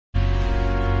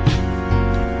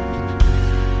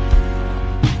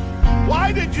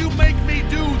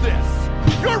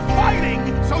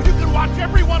watch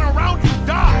everyone around you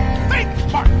die. Think,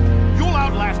 Mark. You'll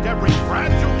outlast every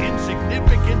fragile,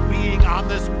 insignificant being on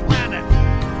this planet.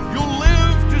 You'll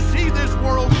live to see this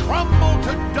world crumble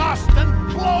to dust and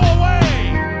blow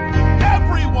away.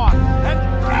 Everyone and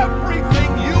everything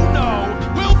you know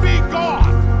will be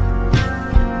gone.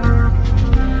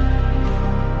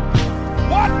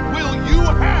 What will you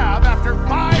have after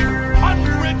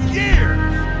 500 years?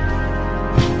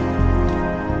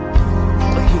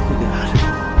 Oh, God.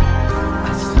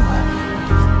 I still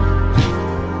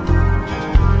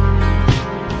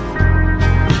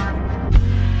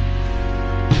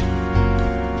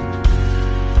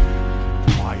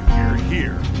Why, we're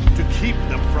here to keep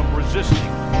them from resisting,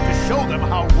 to show them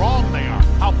how wrong they are,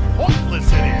 how pointless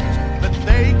it is, that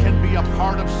they can be a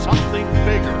part of something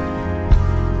bigger.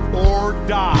 Or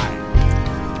die.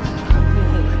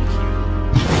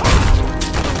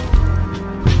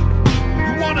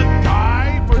 You want to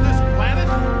die for this planet?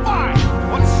 Fine.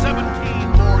 What's 17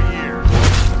 more years?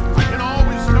 I can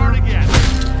always start again.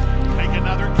 Make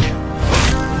another kid.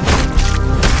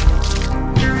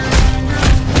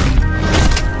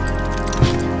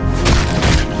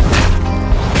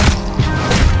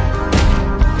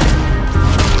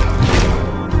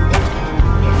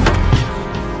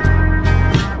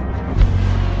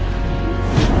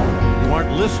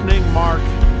 Listening, Mark,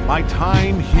 my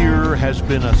time here has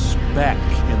been a speck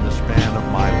in the span of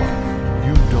my life.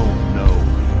 You don't know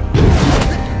me.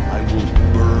 I will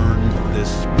burn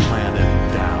this planet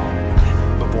down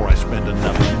before I spend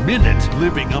another minute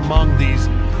living among these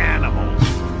animals.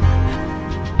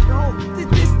 No,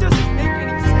 this doesn't make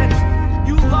any sense.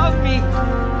 You love me.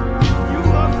 You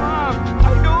love Mom. I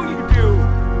know you do.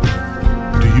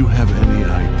 Do you have any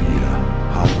idea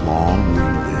how long we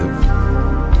live?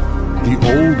 The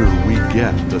older we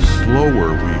get, the slower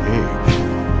we age.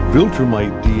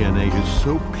 Viltrumite DNA is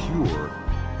so pure,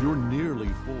 you're nearly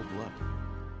full-blooded.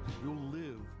 You'll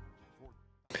live for...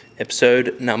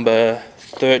 Episode number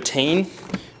 13,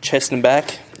 chest and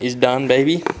back, is done,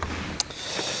 baby.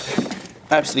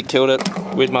 Absolutely killed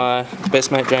it with my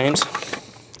best mate James.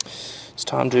 It's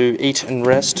time to eat and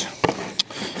rest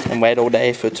and wait all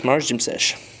day for tomorrow's gym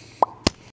sesh.